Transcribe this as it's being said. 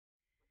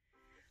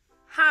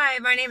Hi,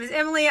 my name is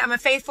Emily. I'm a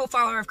faithful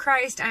follower of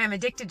Christ. I am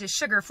addicted to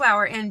sugar,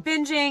 flour, and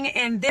binging,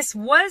 and this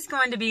was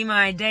going to be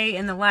my day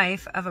in the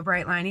life of a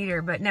bright line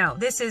eater, but no,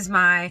 this is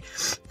my,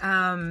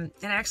 and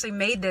I actually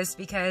made this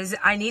because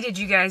I needed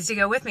you guys to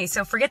go with me,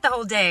 so forget the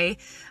whole day.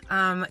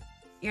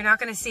 You're not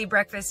going to see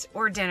breakfast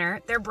or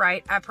dinner. They're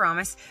bright, I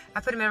promise.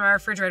 I put them in my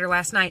refrigerator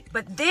last night,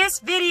 but this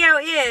video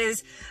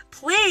is,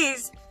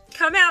 please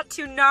come out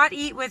to not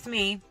eat with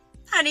me.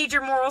 I need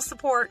your moral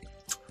support.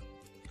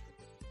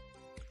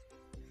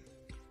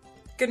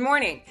 Good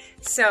morning.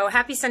 So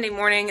happy Sunday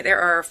morning.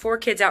 There are 4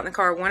 kids out in the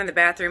car, 1 in the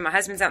bathroom. My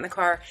husband's out in the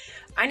car.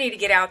 I need to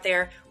get out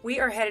there. We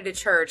are headed to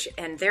church,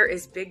 and there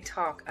is big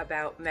talk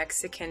about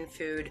Mexican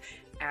food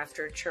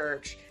after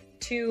church.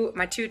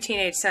 My 2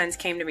 teenage sons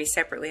came to me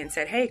separately and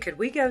said, hey, could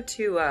we go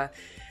to our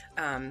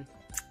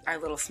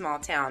little small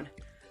town,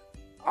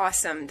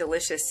 awesome,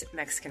 delicious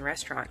Mexican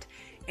restaurant?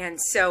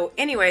 And so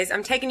anyways,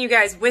 I'm taking you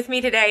guys with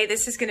me today.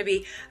 This is going to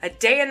be a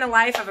day in the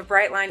life of a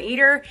bright line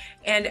eater,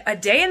 and a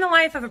day in the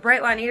life of a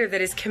bright line eater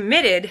that is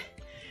committed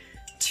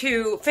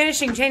to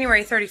finishing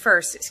January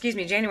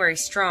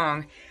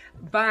strong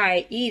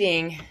by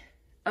eating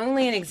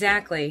only and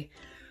exactly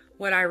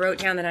what I wrote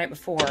down the night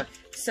before.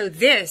 So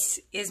this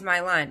is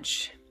my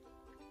lunch,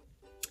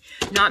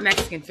 not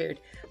Mexican food.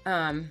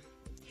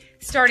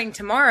 Starting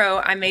tomorrow,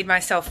 I made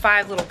myself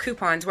 5 little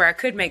coupons where I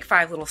could make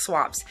 5 little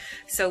swaps.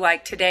 So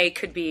like today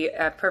could be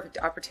a perfect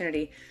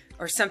opportunity,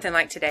 or something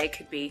like today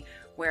could be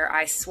where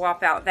I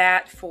swap out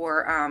that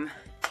for,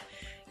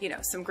 you know,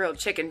 some grilled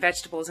chicken,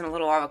 vegetables, and a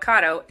little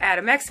avocado at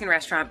a Mexican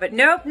restaurant. But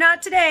nope,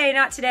 not today,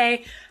 not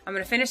today. I'm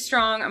going to finish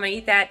strong. I'm going to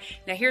eat that.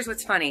 Now here's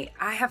what's funny.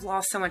 I have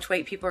lost so much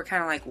weight. People are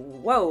kind of like,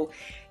 whoa.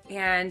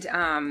 And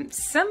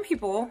some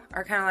people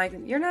are kind of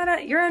like,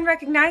 you're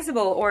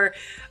unrecognizable, or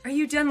are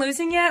you done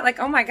losing yet? Like,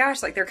 oh my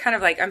gosh, like they're kind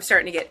of like, I'm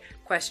starting to get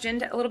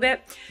questioned a little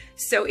bit.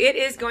 So it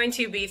is going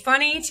to be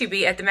funny to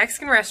be at the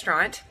Mexican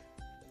restaurant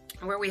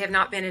where we have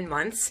not been in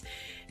months.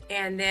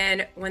 And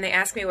then when they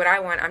ask me what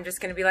I want, I'm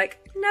just going to be like,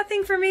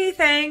 nothing for me,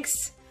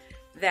 thanks.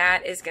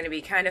 That is going to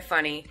be kind of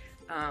funny.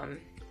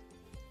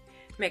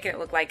 Making it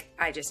look like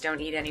I just don't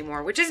eat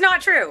anymore, which is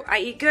not true. I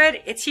eat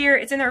good. It's here.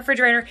 It's in the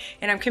refrigerator,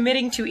 and I'm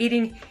committed to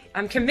eating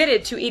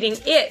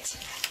it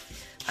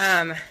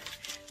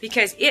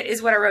because it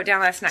is what I wrote down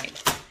last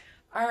night.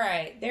 All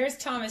right, there's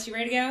Thomas. You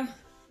ready to go?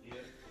 Yeah.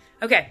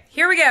 Okay,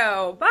 here we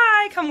go.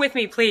 Bye. Come with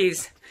me,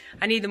 please.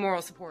 I need the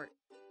moral support.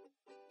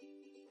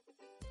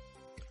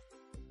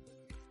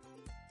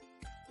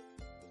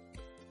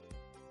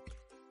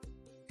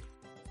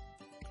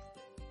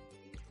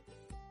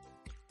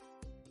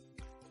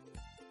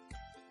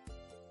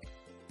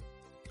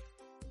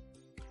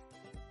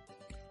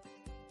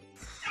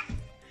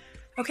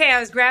 Okay, I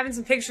was grabbing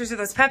some pictures of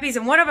those puppies,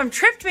 and one of them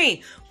tripped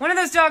me. One of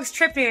those dogs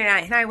tripped me,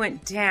 and I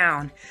went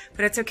down.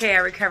 But it's okay, I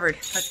recovered.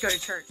 Let's go to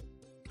church.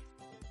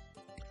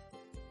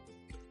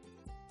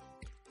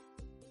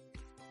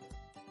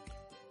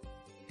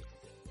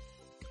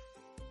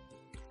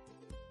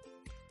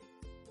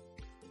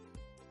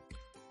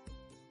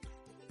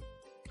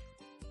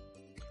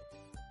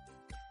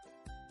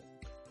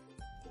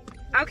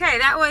 Okay,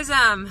 that was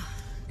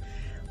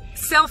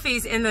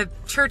selfies in the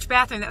church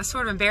bathroom. That was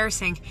sort of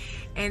embarrassing.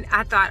 And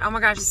I thought, oh my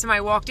gosh, if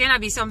somebody walked in,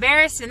 I'd be so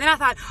embarrassed. And then I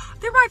thought, oh,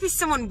 there might be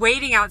someone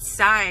waiting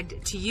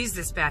outside to use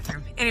this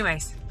bathroom.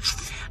 Anyways,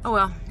 oh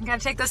well, you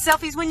gotta take those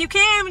selfies when you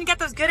can, when you got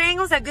those good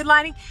angles, that good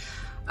lighting.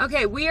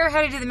 Okay, we are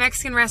headed to the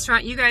Mexican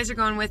restaurant. You guys are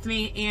going with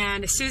me.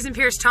 And Susan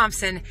Pierce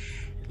Thompson,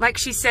 like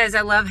she says,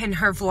 I love in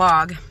her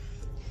vlog.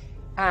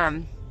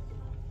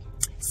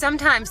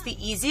 Sometimes the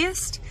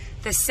easiest,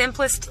 the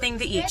simplest thing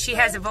to eat. She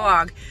has a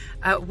vlog,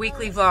 a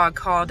weekly vlog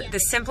called The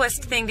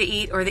Simplest Thing to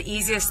Eat or The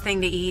Easiest Thing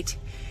to Eat.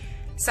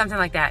 Something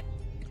like that.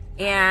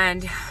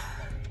 And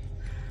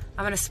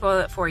I'm going to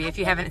spoil it for you if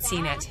you haven't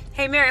seen it.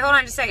 Hey, Mary, hold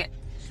on just a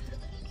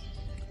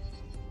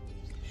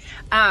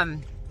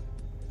second.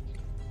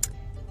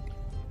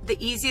 The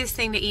easiest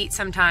thing to eat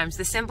sometimes,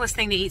 the simplest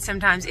thing to eat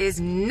sometimes is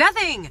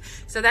nothing.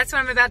 So that's what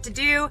I'm about to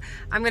do.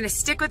 I'm going to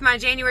stick with my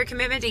January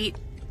commitment to eat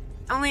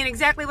only and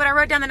exactly what I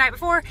wrote down the night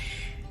before.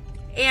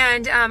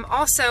 And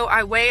also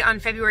I weigh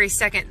on February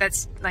 2nd.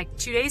 That's like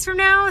 2 days from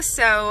now.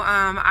 So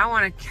I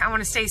want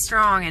to stay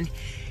strong and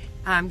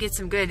get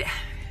some good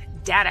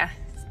data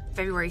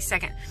February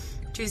 2nd,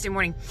 Tuesday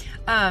morning.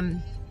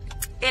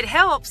 It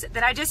helps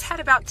that I just had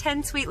about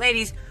 10 sweet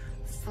ladies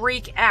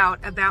freak out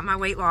about my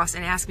weight loss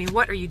and ask me,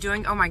 what are you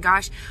doing? Oh my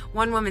gosh.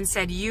 One woman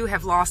said, you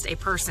have lost a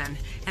person.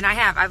 And I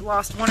have. I've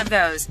lost one of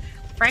those.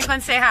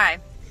 Franklin, say hi.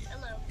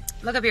 Hello.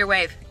 Look up here,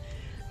 wave.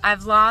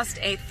 I've lost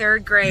a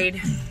 3rd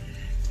grade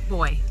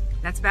boy.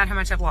 That's about how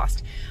much I've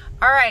lost.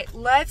 All right,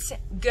 let's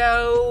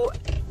go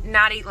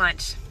not eat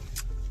lunch.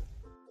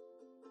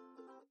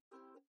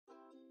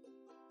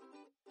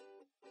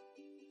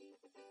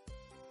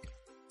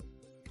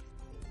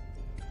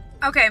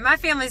 Okay, my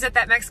family's at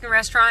that Mexican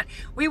restaurant.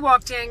 We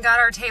walked in, got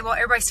our table,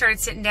 everybody started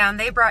sitting down.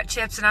 They brought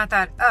chips, and I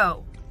thought,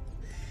 oh,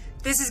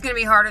 this is gonna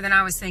be harder than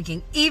I was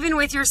thinking. Even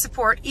with your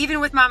support, even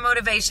with my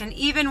motivation,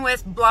 even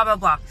with blah, blah,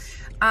 blah.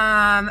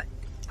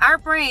 our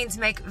brains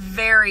make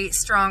very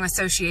strong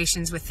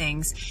associations with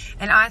things.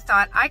 And I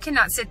thought, I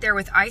cannot sit there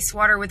with ice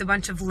water with a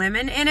bunch of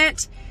lemon in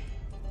it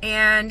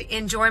and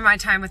enjoy my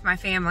time with my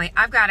family.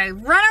 I've got to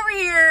run over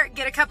here,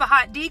 get a cup of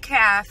hot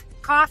decaf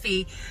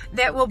coffee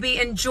that will be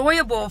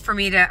enjoyable for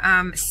me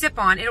to sip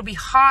on. It'll be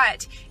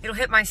hot. It'll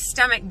hit my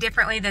stomach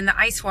differently than the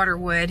ice water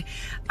would.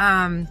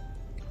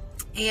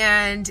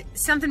 And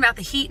something about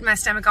the heat in my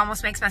stomach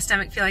almost makes my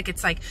stomach feel like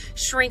it's like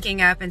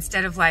shrinking up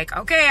instead of like,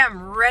 okay,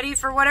 I'm ready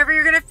for whatever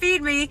you're gonna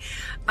feed me.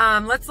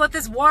 Let's let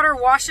this water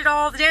wash it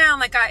all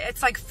down. Like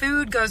it's like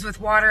food goes with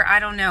water.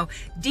 I don't know.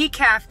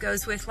 Decaf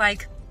goes with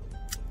like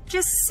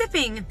just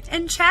sipping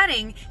and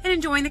chatting and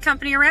enjoying the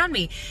company around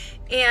me.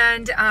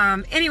 And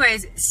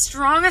anyways,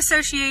 strong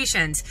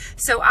associations.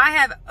 So I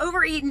have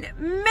overeaten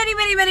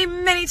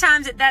many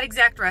times at that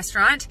exact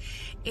restaurant.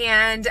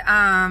 And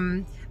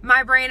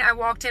my brain, I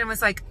walked in and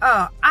was like,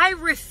 oh, I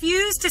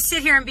refuse to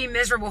sit here and be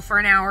miserable for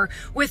an hour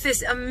with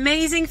this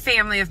amazing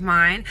family of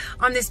mine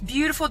on this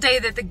beautiful day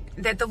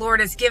that the Lord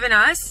has given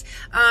us.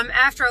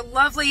 After a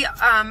lovely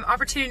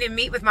opportunity to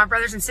meet with my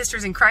brothers and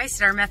sisters in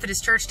Christ at our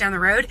Methodist church down the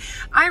road,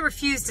 I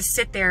refuse to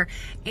sit there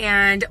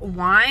and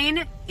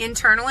whine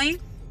internally,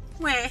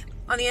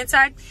 on the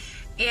inside,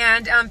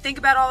 and think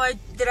about all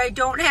that I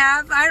don't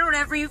have. I don't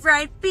have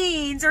refried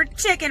beans or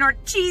chicken or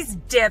cheese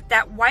dip,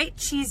 that white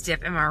cheese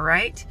dip, am I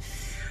right?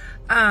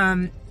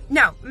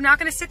 No, I'm not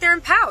going to sit there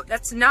and pout.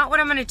 That's not what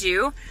I'm going to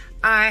do.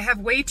 I have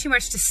way too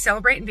much to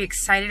celebrate and be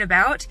excited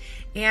about.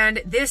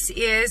 And this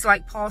is,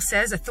 like Paul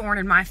says, a thorn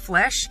in my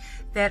flesh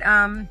that,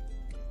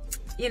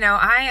 you know,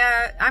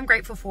 I'm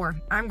grateful for.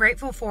 I'm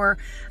grateful for,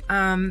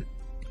 the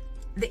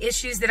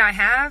issues that I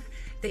have,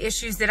 the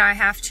issues that I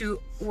have to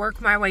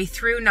work my way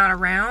through, not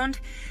around.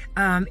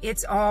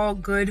 It's all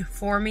good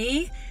for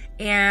me.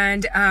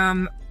 And,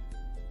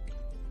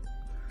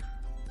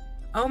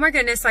 oh my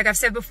goodness, like I've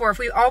said before, if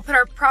we all put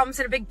our problems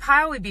in a big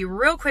pile, we'd be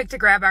real quick to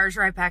grab ours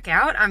right back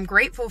out. I'm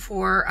grateful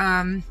for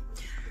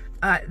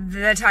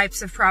the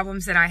types of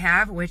problems that I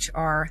have, which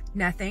are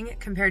nothing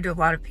compared to a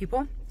lot of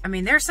people. I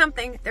mean, they're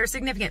something, they're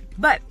significant,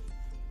 but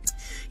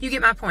you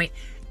get my point.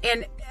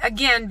 And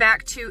again,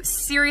 back to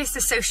serious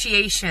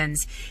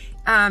associations.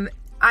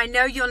 I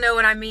know you'll know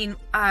what I mean.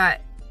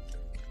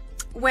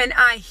 When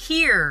I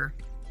hear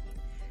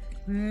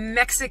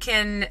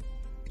Mexican,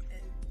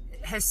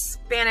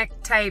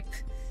 Hispanic type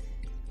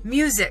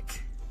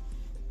music,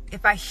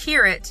 if I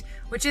hear it,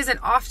 which isn't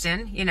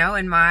often, you know,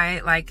 in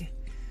my, like,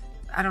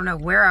 I don't know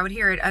where I would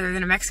hear it other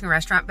than a Mexican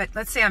restaurant, but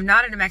let's say I'm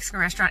not at a Mexican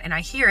restaurant and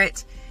I hear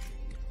it,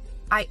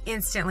 I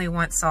instantly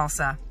want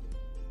salsa.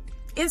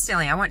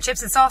 Instantly, I want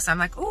chips and salsa. I'm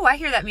like, oh, I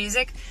hear that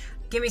music.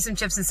 Give me some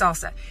chips and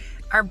salsa.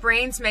 Our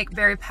brains make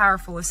very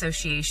powerful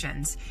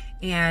associations.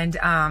 And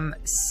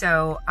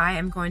so I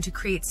am going to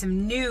create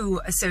some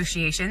new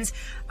associations.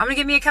 I'm gonna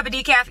get me a cup of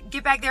decaf,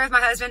 get back there with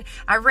my husband.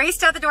 I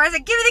raced out the door. I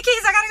said, give me the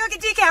keys. I gotta go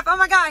get decaf. Oh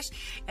my gosh.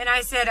 And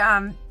I said,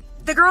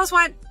 the girls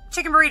want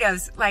chicken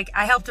burritos. Like,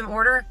 I helped him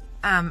order.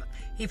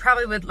 He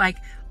probably would like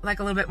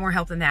a little bit more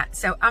help than that.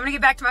 So I'm gonna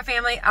get back to my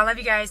family. I love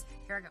you guys.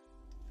 Here I go.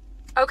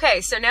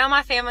 Okay, so now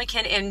my family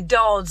can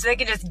indulge. They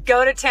can just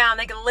go to town.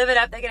 They can live it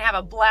up. They can have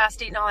a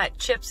blast eating all that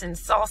chips and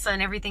salsa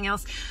and everything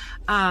else.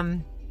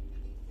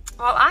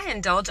 While I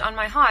indulge on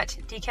my hot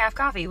decaf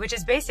coffee, which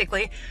is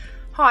basically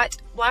hot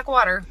black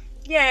water.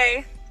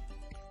 Yay.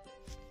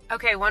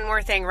 Okay, one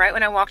more thing. Right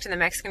when I walked in the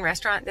Mexican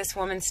restaurant, this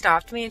woman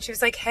stopped me and she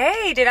was like,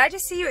 hey, did I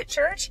just see you at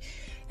church?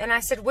 And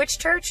I said, which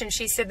church? And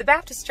she said, the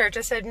Baptist church.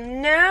 I said,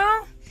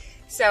 no.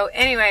 So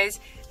anyways,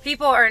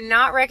 people are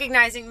not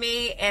recognizing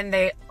me and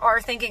they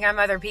are thinking I'm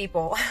other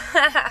people.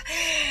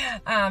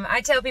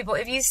 I tell people,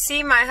 if you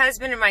see my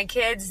husband and my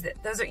kids,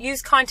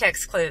 use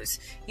context clues.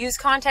 Use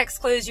context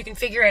clues. You can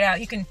figure it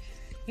out. You can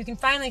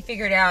finally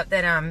figure it out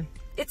that,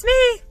 it's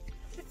me.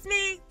 It's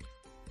me.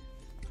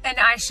 And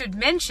I should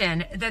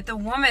mention that the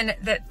woman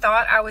that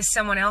thought I was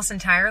someone else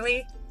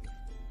entirely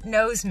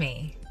knows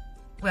me.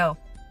 Well,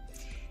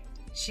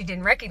 she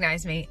didn't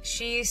recognize me.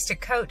 She used to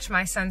coach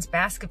my son's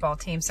basketball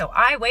team. So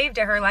I waved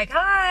to her like,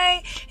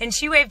 hi. And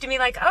she waved to me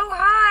like, oh,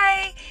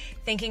 hi,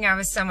 thinking I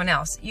was someone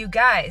else. You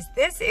guys,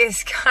 this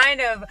is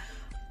kind of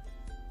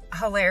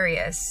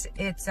hilarious.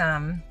 It's,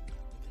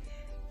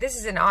 this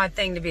is an odd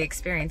thing to be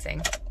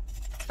experiencing.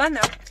 Fun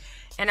though.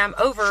 And I'm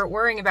over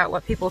worrying about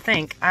what people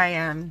think. I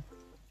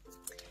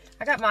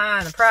got my eye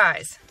on the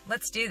prize.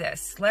 Let's do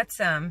this. Let's,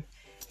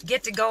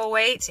 get to go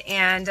wait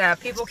and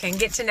people can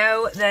get to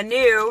know the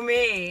new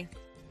me.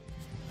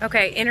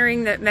 Okay,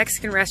 entering the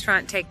Mexican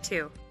restaurant, take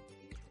 2.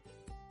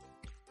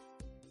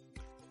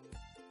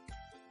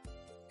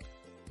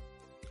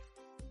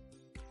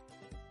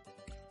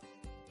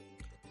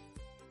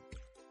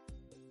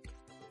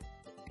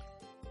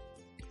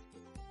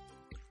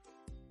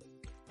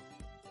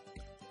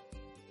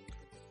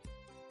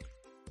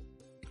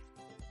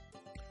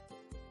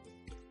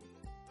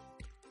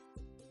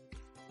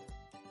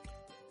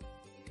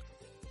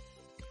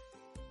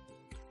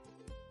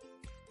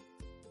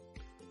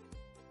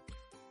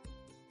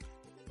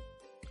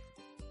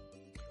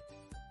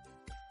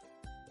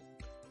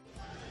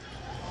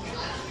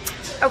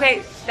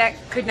 Okay, that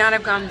could not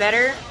have gone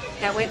better.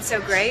 That went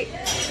so great.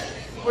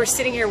 We're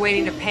sitting here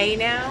waiting to pay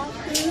now,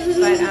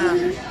 but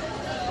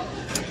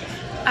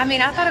I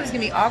mean, I thought it was gonna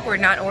be awkward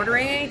not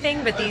ordering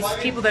anything, but these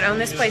people that own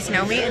this place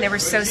know me, and they were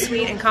so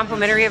sweet and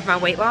complimentary of my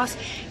weight loss,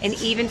 and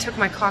even took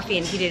my coffee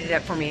and heated it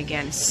up for me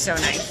again. So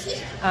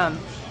nice.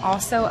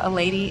 Also, a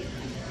lady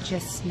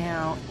just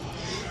now,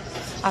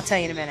 I'll tell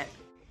you in a minute.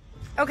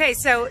 Okay,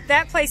 so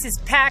that place is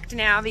packed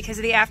now because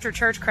of the after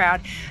church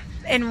crowd.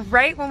 And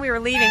right when we were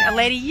leaving, a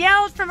lady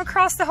yelled from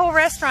across the whole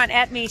restaurant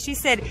at me. She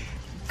said,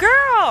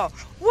 "Girl,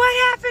 what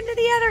happened to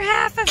the other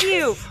half of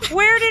you?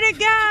 Where did it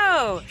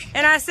go?"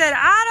 And I said,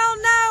 "I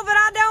don't know, but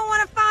I don't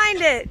want to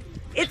find it.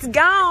 It's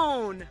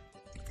gone."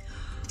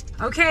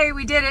 Okay,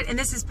 we did it, and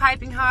this is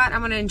piping hot.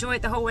 I'm gonna enjoy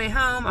it the whole way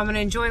home. I'm gonna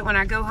enjoy it when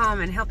I go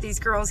home and help these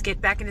girls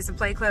get back into some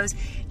play clothes.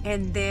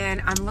 And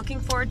then I'm looking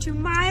forward to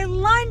my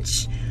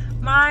lunch.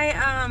 My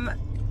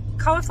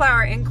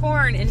cauliflower and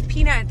corn and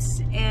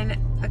peanuts and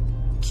a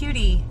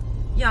cutie.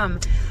 Yum.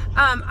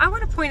 I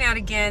want to point out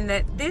again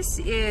that this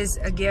is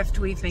a gift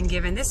we've been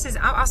given. This is,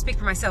 I'll speak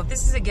for myself,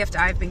 this is a gift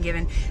I've been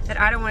given that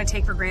I don't want to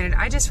take for granted.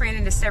 I just ran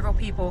into several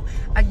people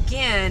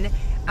again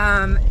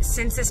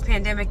since this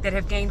pandemic that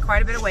have gained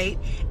quite a bit of weight,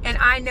 and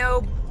I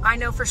know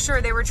for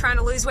sure they were trying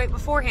to lose weight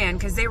beforehand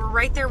because they were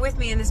right there with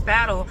me in this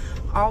battle,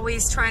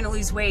 always trying to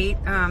lose weight.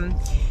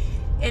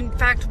 In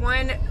fact,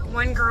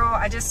 one girl,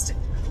 I just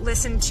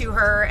listened to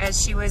her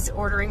as she was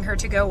ordering her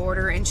to-go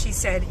order, and she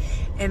said,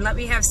 "And let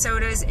me have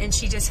sodas," and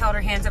she just held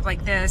her hands up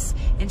like this,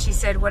 and she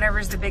said,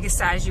 "Whatever's the biggest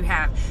size you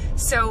have."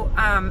 So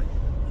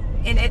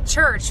and at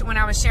church, when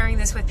I was sharing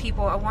this with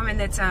people, a woman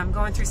that's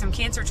going through some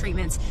cancer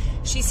treatments,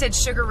 she said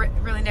sugar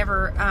really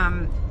never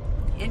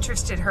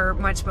interested her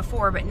much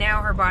before, but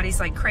now her body's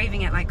like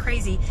craving it like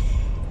crazy.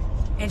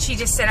 And she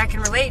just said, "I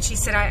can relate." She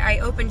said, I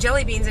open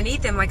jelly beans and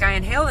eat them like I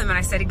inhale them. And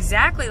I said,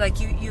 exactly, like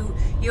you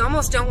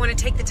almost don't want to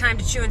take the time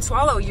to chew and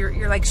swallow.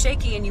 You're like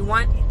shaky, and you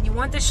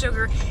want the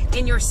sugar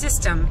in your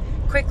system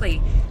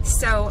quickly.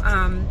 So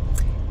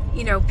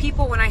you know,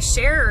 people, when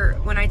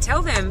I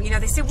tell them, you know,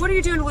 they say, "What are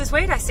you doing to lose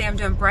weight?" I say, "I'm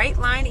doing bright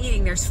line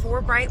eating." There's 4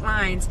 bright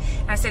lines.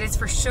 And I said, it's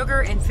for sugar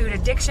and food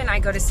addiction. I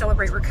go to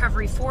Celebrate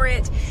Recovery for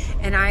it.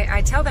 And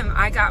I tell them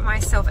I got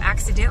myself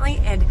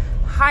accidentally and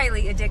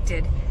highly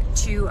addicted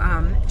to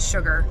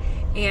sugar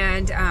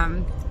and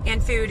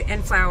food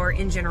and flour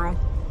in general.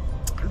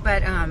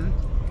 But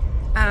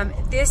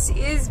this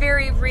is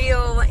very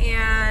real,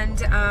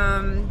 and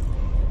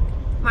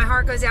my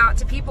heart goes out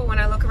to people when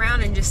I look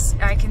around and just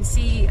I can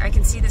see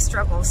the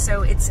struggle.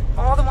 So it's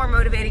all the more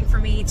motivating for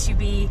me to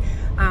be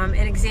an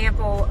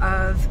example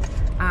of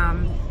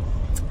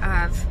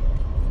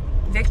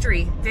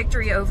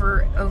victory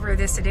over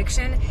this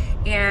addiction,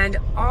 and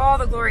all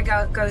the glory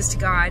goes to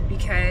God,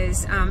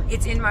 because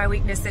it's in my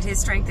weakness that His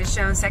strength is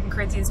shown. 2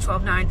 Corinthians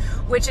 12:9,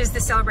 which is the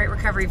Celebrate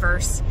Recovery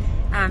verse.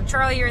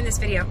 Charlie, you're in this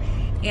video,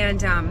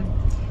 and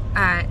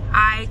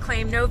I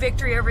claim no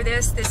victory over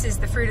this. This is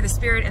the fruit of the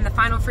Spirit, and the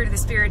final fruit of the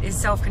Spirit is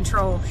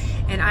self-control.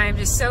 And I am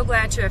just so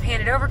glad to have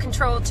handed over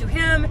control to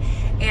Him.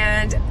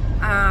 And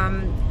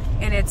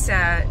it's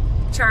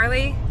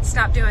Charlie,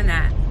 stop doing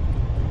that.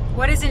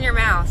 What is in your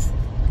mouth?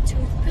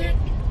 Toothpick.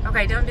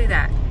 Okay, don't do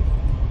that,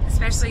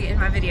 especially in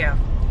my video.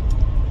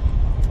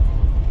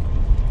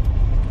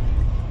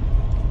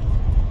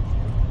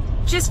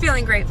 Just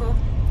feeling grateful.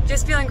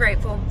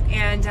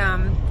 And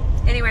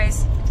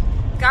anyways,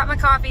 got my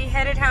coffee,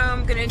 headed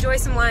home, gonna enjoy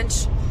some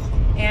lunch,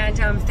 and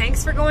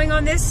thanks for going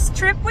on this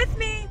trip with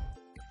me.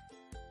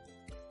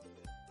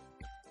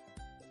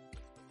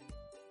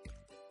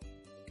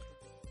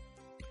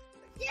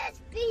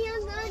 Just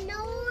being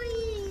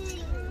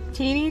annoying.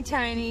 Teeny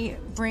tiny,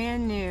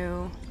 brand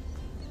new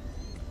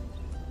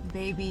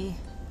baby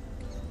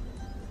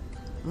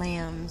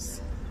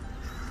lambs.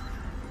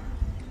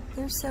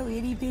 They're so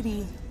itty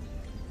bitty.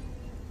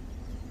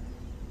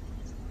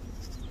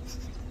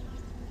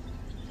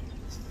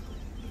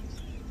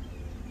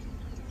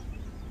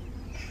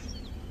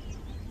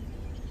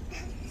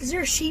 Is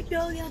there a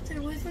sheepdog out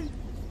there with him?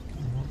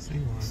 I don't see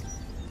one.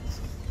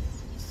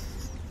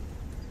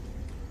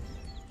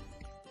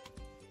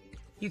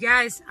 You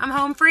guys, I'm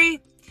home free.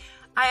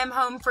 I am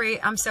home free.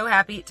 I'm so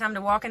happy. Time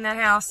to walk in that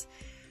house,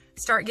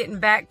 start getting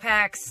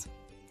backpacks,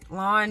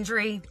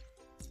 laundry.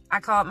 I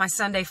call it my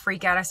Sunday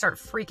freak out. I start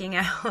freaking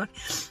out.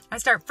 I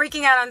start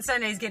freaking out on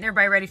Sundays, getting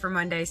everybody ready for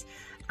Mondays.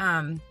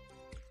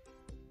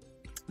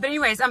 But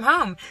anyways, I'm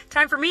home.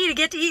 Time for me to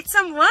get to eat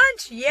some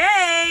lunch.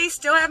 Yay!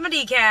 Still have my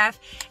decaf.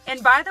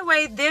 And by the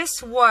way,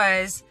 this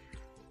was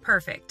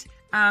perfect.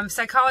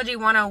 Psychology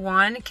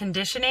 101,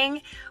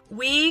 conditioning.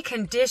 We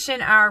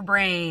condition our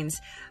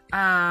brains.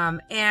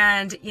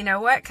 And you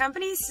know what?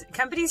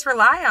 Companies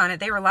rely on it.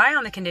 They rely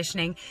on the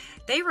conditioning.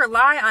 They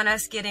rely on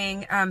us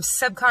getting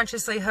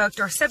subconsciously hooked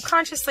or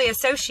subconsciously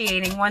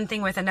associating one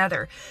thing with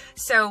another.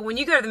 So when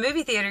you go to the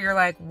movie theater, you're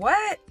like,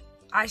 what?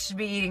 I should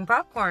be eating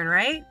popcorn,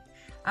 right?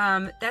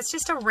 That's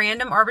just a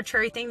random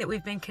arbitrary thing that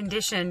we've been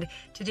conditioned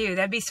to do.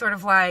 That'd be sort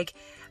of like,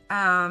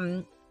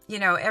 you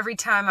know, every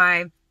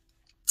time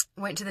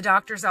went to the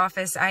doctor's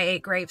office, I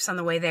ate grapes on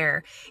the way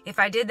there. If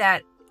I did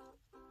that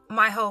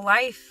my whole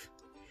life,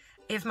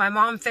 if my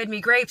mom fed me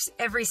grapes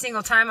every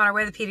single time on our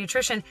way to the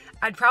pediatrician,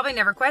 I'd probably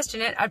never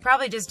question it. I'd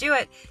probably just do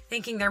it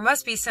thinking there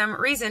must be some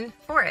reason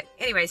for it.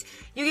 Anyways,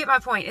 you get my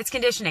point. It's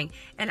conditioning.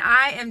 And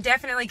I am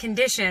definitely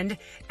conditioned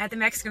at the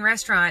Mexican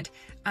restaurant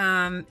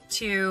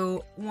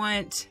to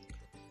want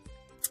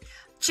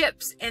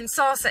chips and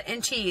salsa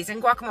and cheese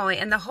and guacamole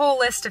and the whole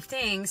list of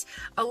things,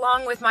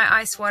 along with my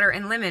ice water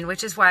and lemon,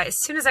 which is why as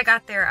soon as I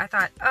got there, I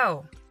thought,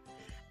 oh,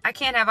 I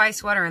can't have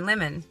ice water and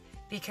lemon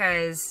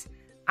because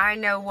I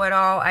know what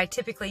all I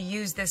typically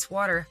use this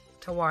water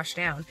to wash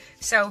down.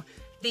 So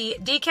the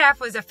decaf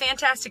was a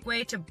fantastic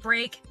way to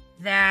break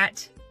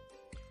that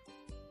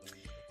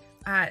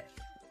that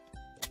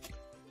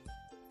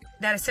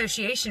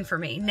association for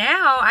me.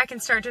 Now I can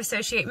start to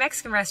associate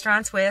Mexican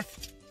restaurants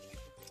with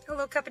a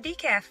little cup of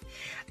decaf.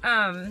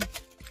 And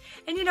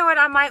you know what?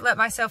 I might let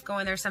myself go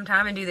in there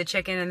sometime and do the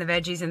chicken and the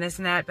veggies and this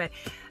and that. But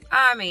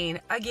I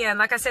mean, again,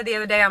 like I said the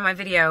other day on my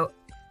video,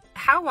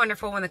 how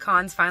wonderful when the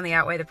cons finally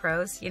outweigh the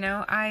pros. You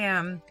know,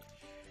 I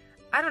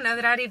don't know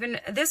that I'd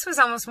even, this was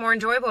almost more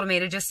enjoyable to me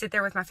to just sit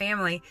there with my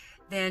family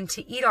than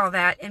to eat all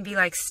that and be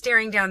like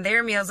staring down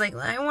their meals like,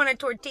 I want a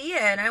tortilla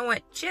and I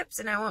want chips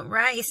and I want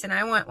rice and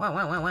I want.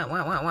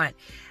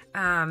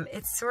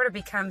 It sort of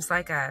becomes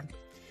like an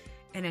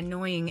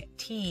annoying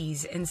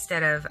tease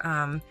instead of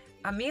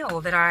a meal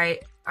that I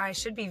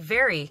should be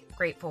very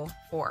grateful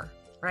for,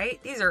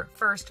 right? These are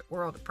first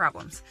world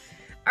problems.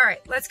 All right,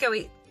 let's go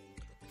eat.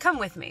 Come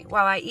with me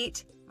while I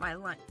eat my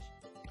lunch.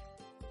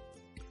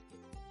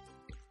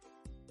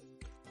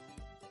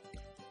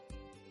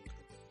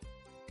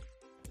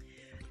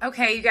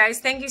 Okay, you guys,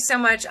 thank you so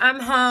much.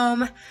 I'm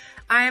home.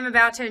 I am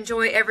about to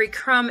enjoy every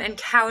crumb and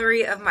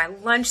calorie of my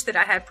lunch that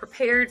I had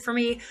prepared for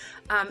me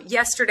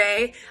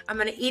yesterday. I'm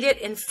going to eat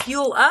it and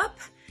fuel up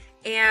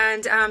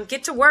and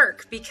get to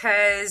work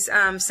because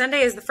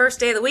Sunday is the first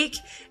day of the week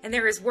and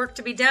there is work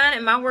to be done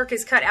and my work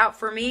is cut out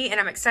for me and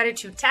I'm excited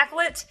to tackle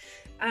it.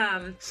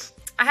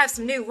 I have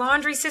some new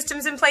laundry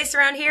systems in place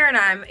around here and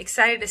I'm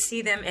excited to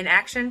see them in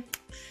action.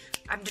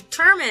 I'm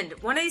determined.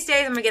 One of these days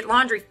I'm going to get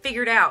laundry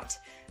figured out.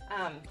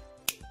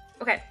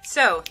 Okay,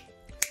 so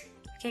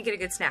I can't get a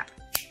good snap.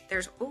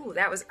 I'm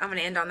going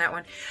to end on that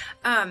one.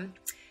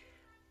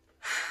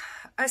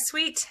 A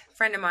sweet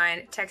friend of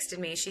mine texted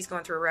me. She's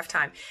going through a rough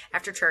time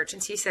after church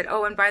and she said,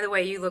 oh, and by the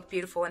way, you look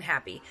beautiful and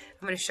happy.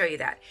 I'm going to show you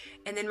that.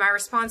 And then my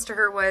response to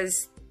her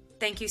was,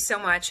 thank you so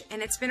much.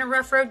 And it's been a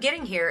rough road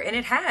getting here, and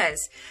it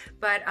has.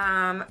 But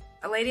a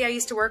lady I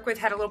used to work with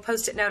had a little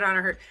Post-it note on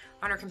her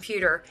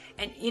computer.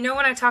 And you know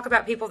when I talk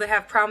about people that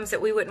have problems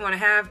that we wouldn't want to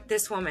have,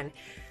 this woman,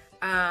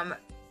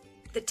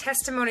 the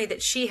testimony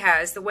that she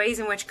has, the ways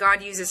in which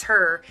God uses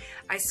her,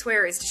 I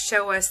swear is to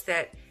show us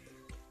that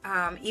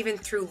even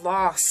through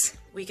loss,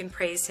 we can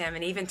praise Him.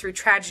 And even through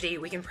tragedy,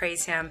 we can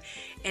praise Him.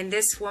 And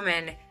this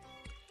woman,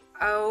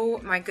 oh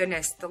my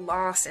goodness, the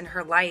loss in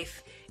her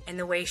life and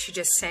the way she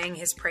just sang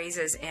His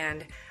praises.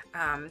 And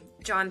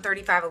John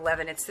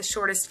 35:11, it's the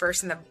shortest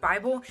verse in the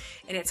Bible,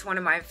 and it's one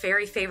of my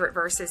very favorite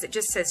verses. It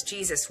just says,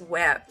 Jesus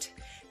wept.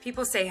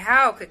 People say,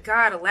 how could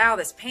God allow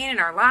this pain in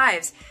our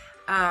lives?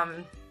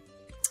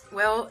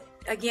 Well,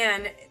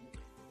 again,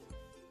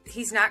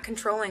 He's not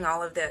controlling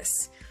all of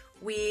this.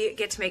 We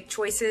get to make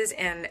choices,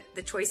 and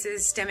the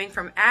choices stemming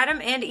from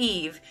Adam and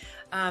Eve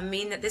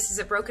mean that this is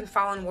a broken,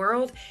 fallen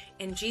world,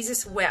 and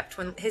Jesus wept.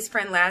 When His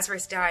friend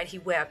Lazarus died, He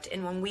wept.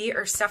 And when we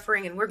are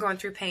suffering and we're going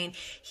through pain,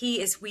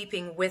 He is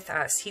weeping with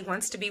us. He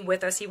wants to be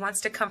with us. He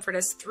wants to comfort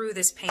us through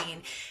this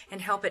pain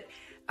and help it,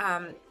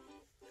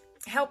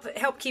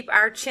 help keep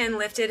our chin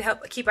lifted,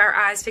 help keep our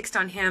eyes fixed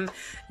on Him,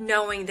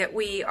 knowing that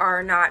we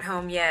are not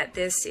home yet.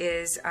 This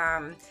is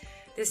a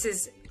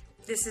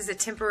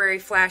temporary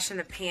flash in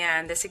the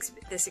pan, this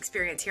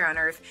experience here on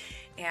earth,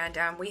 and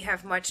we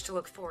have much to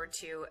look forward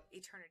to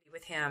eternity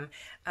with Him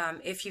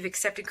if you've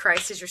accepted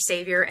Christ as your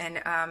Savior and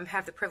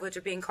have the privilege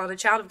of being called a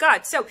child of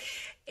God. So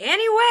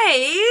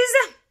anyways,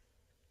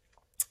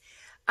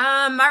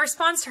 my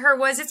response to her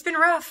was, it's been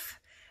rough,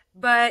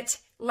 but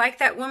like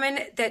that woman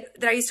that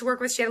I used to work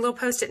with, she had a little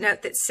Post-it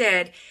note that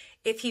said,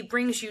 if He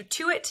brings you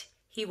to it,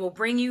 He will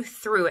bring you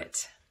through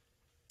it.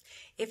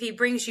 If He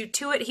brings you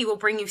to it, He will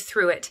bring you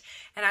through it.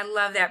 And I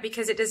love that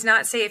because it does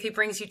not say if He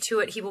brings you to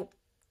it, He will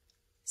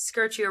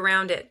skirt you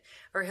around it,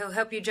 or He'll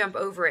help you jump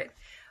over it,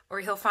 or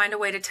He'll find a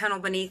way to tunnel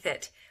beneath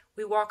it.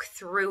 We walk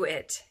through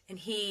it, and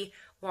He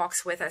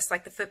walks with us,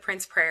 like the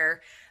footprints prayer.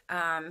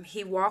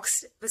 He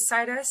walks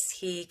beside us.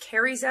 He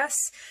carries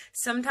us.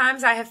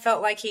 Sometimes I have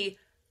felt like He,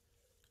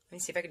 let me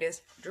see if I can do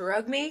this,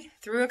 drug me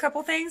through a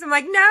couple things. I'm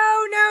like,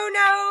 no,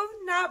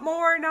 not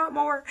more.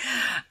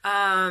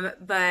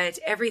 But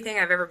everything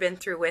I've ever been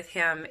through with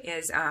Him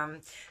is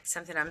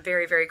something I'm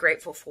very, very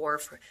grateful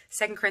for.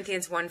 2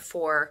 Corinthians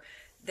 1:4,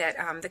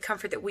 that the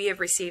comfort that we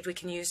have received, we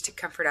can use to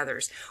comfort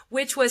others,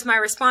 which was my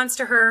response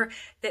to her,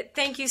 that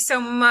thank you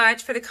so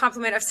much for the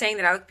compliment of saying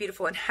that I look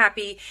beautiful and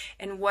happy,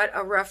 and what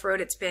a rough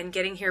road it's been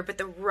getting here. But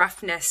the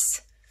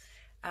roughness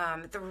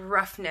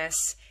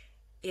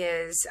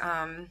is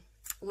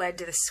led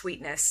to the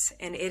sweetness,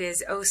 and it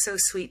is oh so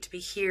sweet to be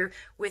here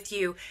with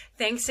you.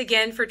 Thanks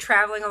again for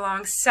traveling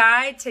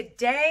alongside.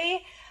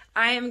 Today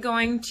I am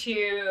going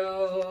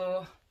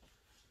to,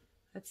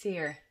 let's see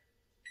here.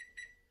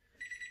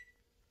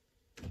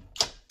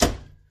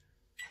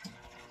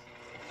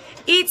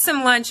 Eat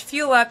some lunch,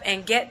 fuel up,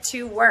 and get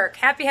to work.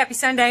 Happy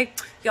Sunday.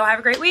 Y'all have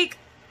a great week.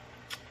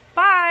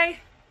 Bye.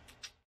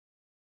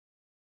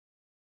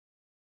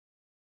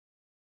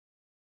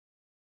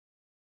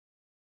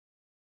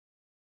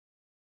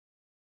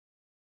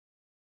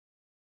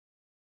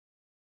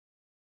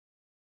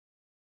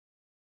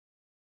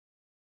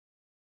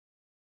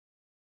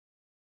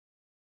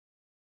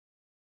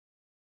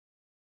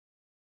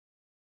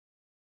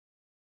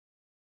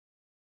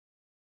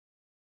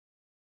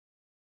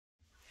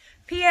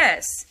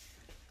 P.S.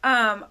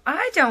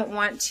 I don't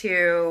want it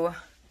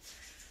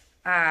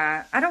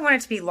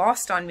to be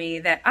lost on me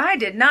that I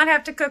did not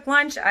have to cook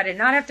lunch. I did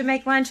not have to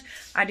make lunch.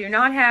 I do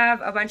not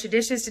have a bunch of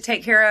dishes to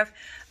take care of.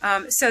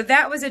 So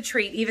that was a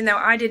treat, even though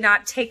I did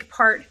not take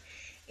part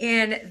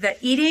in the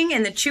eating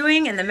and the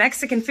chewing and the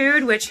Mexican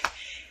food, which,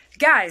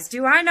 guys,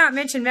 do I not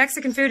mention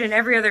Mexican food in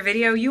every other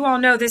video? You all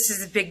know this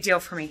is a big deal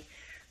for me.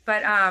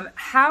 But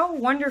how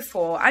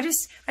wonderful. I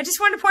just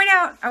wanted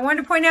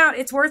to point out,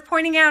 it's worth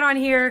pointing out on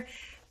here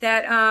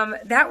that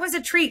that was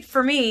a treat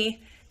for me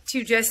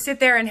to just sit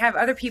there and have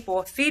other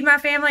people feed my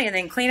family and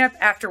then clean up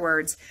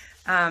afterwards.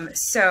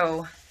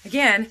 So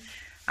again,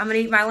 I'm going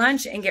to eat my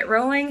lunch and get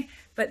rolling,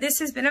 but this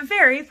has been a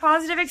very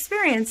positive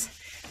experience.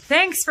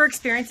 Thanks for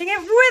experiencing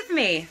it with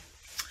me.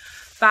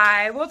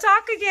 Bye. We'll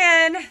talk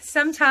again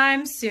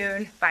sometime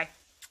soon. Bye.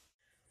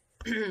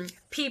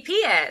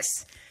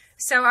 PPS.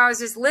 So I was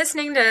just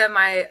listening to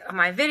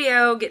my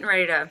video, getting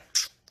ready to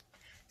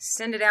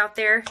send it out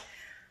there,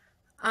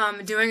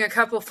 doing a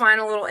couple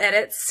final little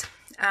edits,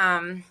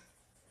 and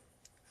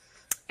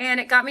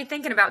it got me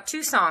thinking about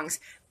two songs,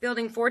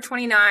 Building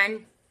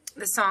 429,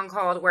 the song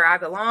called Where I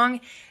Belong,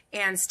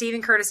 and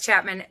Stephen Curtis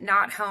Chapmen,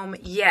 Not Home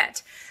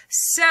Yet.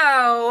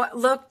 So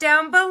look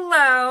down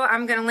below.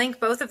 I'm going to link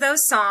both of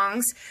those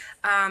songs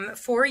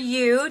for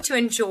you to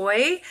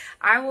enjoy.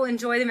 I will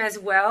enjoy them as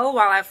well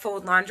while I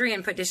fold laundry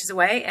and put dishes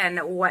away and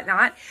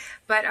whatnot.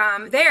 But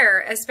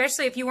there,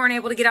 especially if you weren't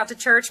able to get out to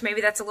church,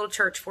 maybe that's a little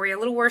church for you, a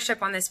little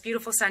worship on this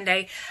beautiful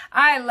Sunday.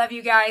 I love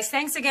you guys.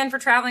 Thanks again for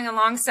traveling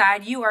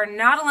alongside. You are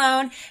not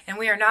alone, and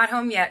we are not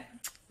home yet.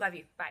 Love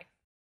you. Bye.